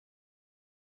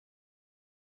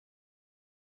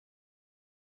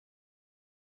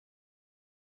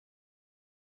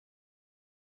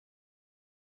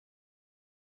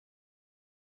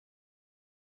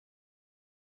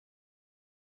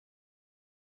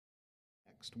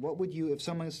next? What would you, if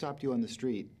someone stopped you on the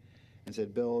street and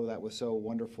said, Bill, that was so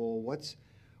wonderful,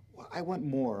 I want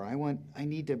more. I want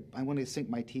to sink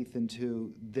my teeth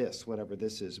into this, whatever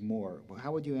this is, more.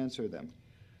 How would you answer them?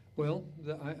 Well,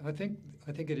 I think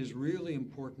it is really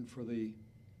important for the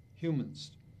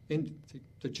humans,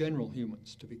 the general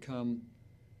humans, to become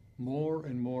more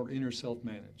and more inner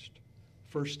self-managed.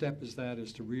 First step is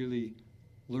to really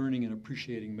learning and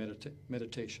appreciating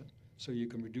meditation, so you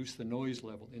can reduce the noise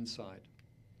level inside.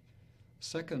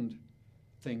 Second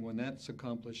thing, when that's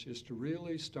accomplished, is to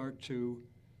really start to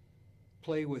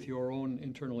play with your own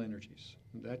internal energies.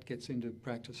 And that gets into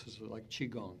practices like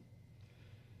Qigong.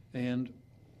 And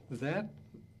that,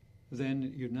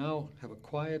 then you now have a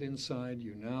quiet inside,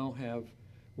 you now have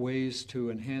ways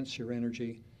to enhance your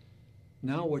energy.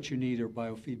 Now what you need are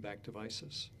biofeedback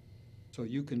devices, so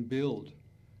you can build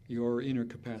your inner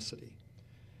capacity.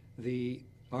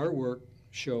 Our work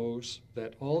shows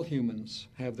that all humans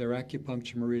have their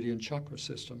acupuncture meridian chakra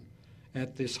system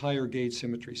at this higher gauge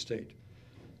symmetry state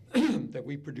that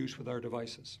we produce with our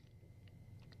devices.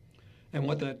 And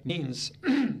what that means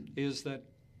is that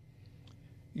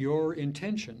your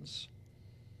intentions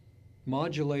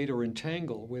modulate or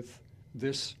entangle with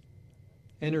this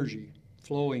energy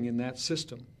flowing in that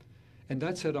system. And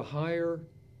that's at a higher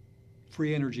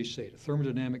free energy state, a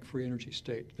thermodynamic free energy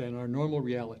state, than our normal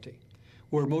reality,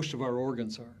 where most of our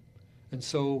organs are. And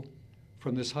so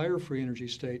from this higher free energy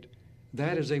state,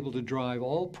 that is able to drive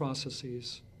all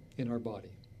processes in our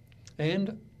body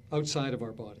and outside of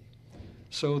our body,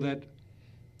 so that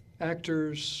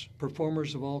actors,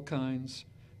 performers of all kinds,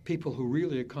 people who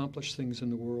really accomplish things in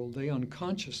the world, they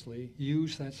unconsciously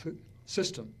use that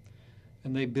system,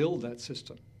 and they build that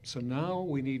system. So now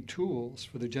we need tools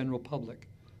for the general public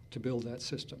to build that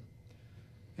system.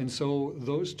 And so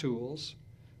those tools,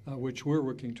 which we're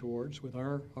working towards with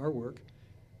our work,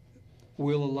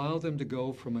 will allow them to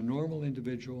go from a normal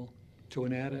individual to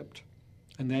an adept,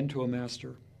 and then to a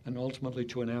master, and ultimately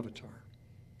to an avatar.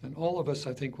 And all of us,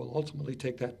 I think, will ultimately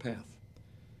take that path.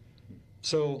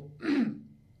 So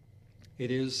it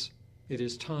is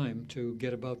time to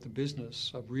get about the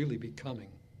business of really becoming.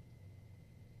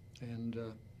 And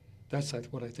that's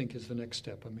what I think is the next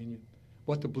step. I mean,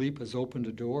 What the Bleep has opened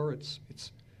a door. It's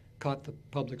caught the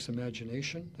public's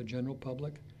imagination, the general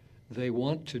public. They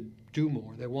want to do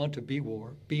more. They want to be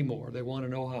more. They want to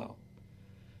know how.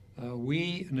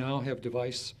 We now have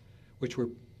device, which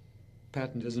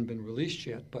patent hasn't been released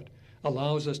yet, but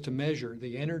allows us to measure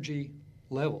the energy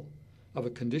level of a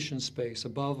conditioned space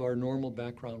above our normal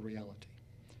background reality,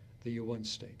 the U1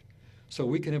 state. So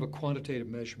we can have a quantitative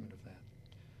measurement of that.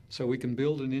 So we can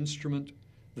build an instrument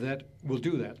that will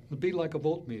do that. It'll be like a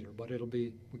voltmeter, but it'll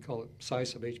be, we call it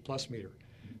size of H+ meter.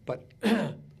 But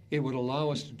it would allow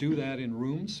us to do that in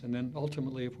rooms, and then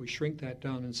ultimately, if we shrink that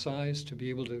down in size to be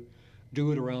able to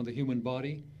do it around the human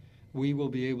body, we will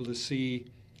be able to see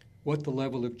what the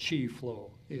level of chi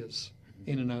flow is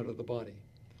in and out of the body.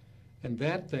 And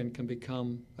that then can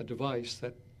become a device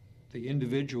that the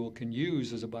individual can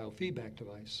use as a biofeedback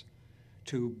device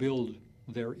to build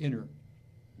their inner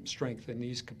strength in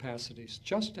these capacities,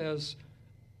 just as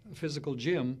a physical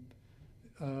gym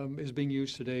is being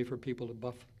used today for people to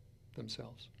buff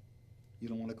themselves. You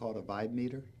don't want to call it a vibe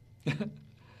meter?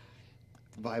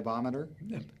 Vibometer?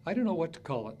 I don't know what to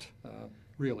call it,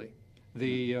 really.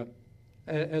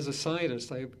 As a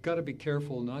scientist, I've got to be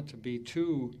careful not to be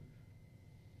too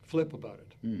flip about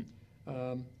it,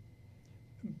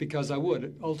 because I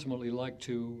would ultimately like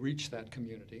to reach that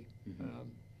community.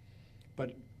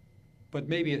 But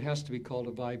maybe it has to be called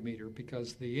a vibe meter,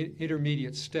 because the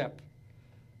intermediate step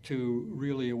to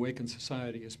really awaken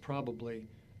society is probably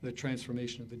the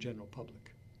transformation of the general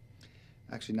public.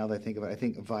 Actually, now that I think of it, I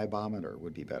think a vibometer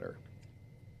would be better.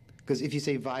 Because if you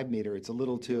say vibe meter, it's a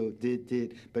little too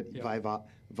but yeah.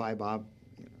 Vibe.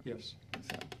 Yes.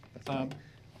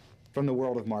 From the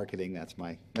world of marketing, that's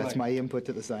my input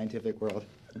to the scientific world.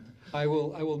 I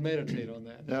will meditate on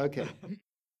that. Okay.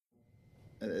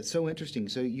 It's so interesting.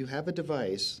 So you have a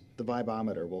device, the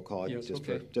vibometer, we'll call it, yes,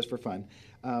 just for fun,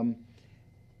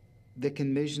 that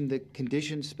can measure the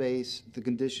conditioned space, the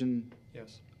condition.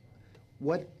 Yes.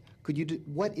 What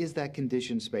is that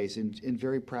conditioned space in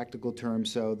very practical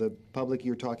terms, so the public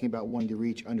you're talking about wanting to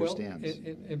reach understands?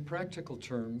 Well, in practical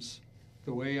terms,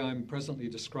 the way I'm presently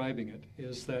describing it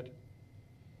is that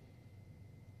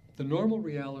the normal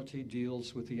reality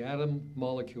deals with the atom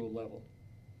molecule level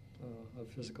of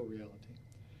physical reality.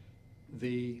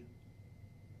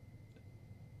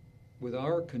 With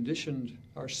our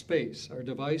space, our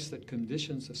device that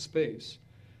conditions a space,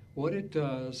 what it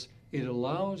does, it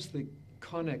allows the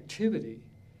connectivity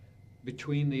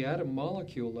between the atom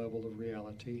molecule level of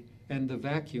reality and the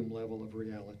vacuum level of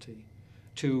reality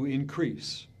to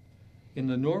increase. In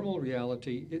the normal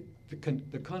reality, the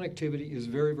connectivity is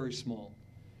very, very small.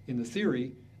 In the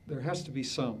theory, there has to be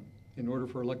some in order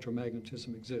for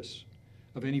electromagnetism exists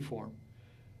of any form.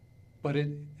 But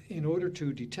in order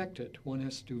to detect it, one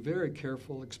has to do very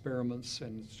careful experiments,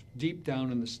 and it's deep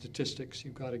down in the statistics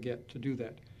you've got to get to do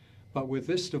that. But with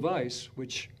this device,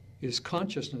 which is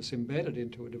consciousness embedded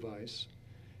into a device,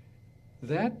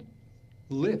 that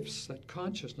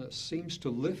consciousness seems to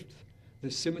lift the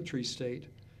symmetry state,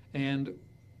 and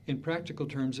in practical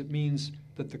terms, it means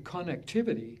that the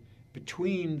connectivity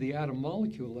between the atom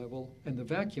molecule level and the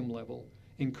vacuum level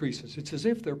increases. It's as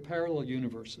if they're parallel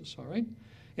universes, all right?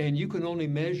 And you can only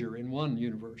measure in one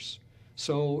universe.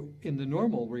 So in the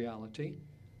normal reality,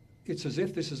 it's as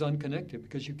if this is unconnected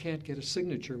because you can't get a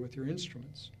signature with your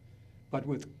instruments. But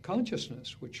with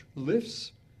consciousness, which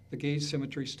lifts the gauge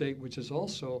symmetry state, which is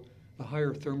also the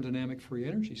higher thermodynamic free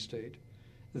energy state,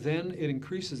 then it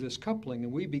increases this coupling,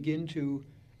 and we begin to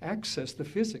access the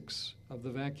physics of the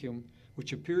vacuum,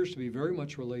 which appears to be very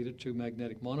much related to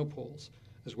magnetic monopoles,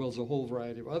 as well as a whole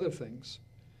variety of other things.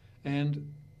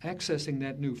 And accessing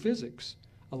that new physics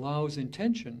allows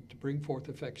intention to bring forth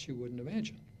effects you wouldn't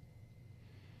imagine.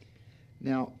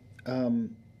 Now, the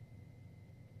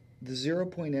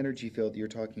zero-point energy field that you're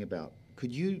talking about,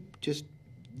 could you just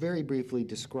very briefly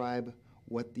describe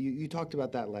what you talked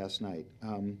about that last night?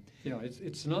 Yeah,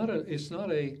 it's not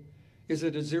a. Is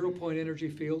it a zero-point energy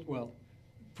field? Well,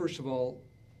 first of all,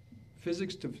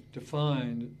 physics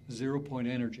defined zero-point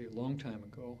energy a long time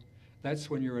ago. That's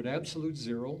when you're at absolute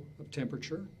zero of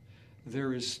temperature.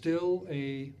 There is still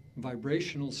a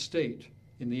vibrational state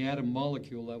in the atom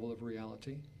molecule level of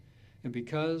reality, and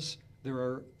because there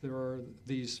are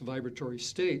these vibratory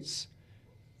states,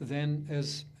 then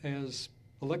as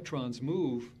electrons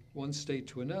move one state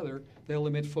to another, they'll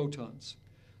emit photons.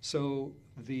 So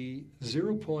the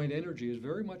zero-point energy is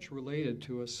very much related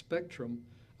to a spectrum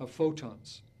of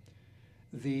photons.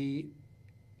 The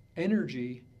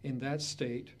energy in that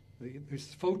state,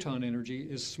 this photon energy,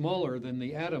 is smaller than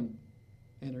the atom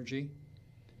energy,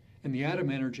 and the atom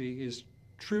energy is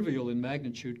trivial in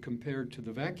magnitude compared to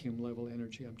the vacuum level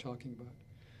energy I'm talking about.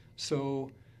 So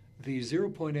the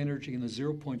zero-point energy and the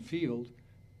zero-point field,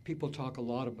 people talk a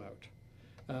lot about.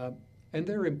 And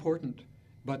they're important,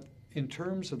 but in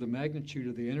terms of the magnitude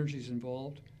of the energies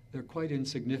involved, they're quite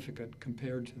insignificant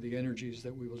compared to the energies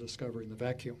that we will discover in the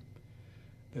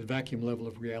vacuum level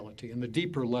of reality, and the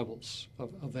deeper levels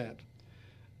of that.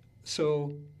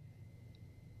 So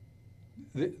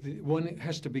one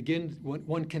has to begin,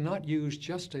 one cannot use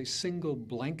just a single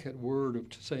blanket word of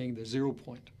saying the 0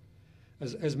 point,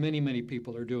 as many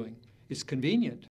people are doing. It's convenient,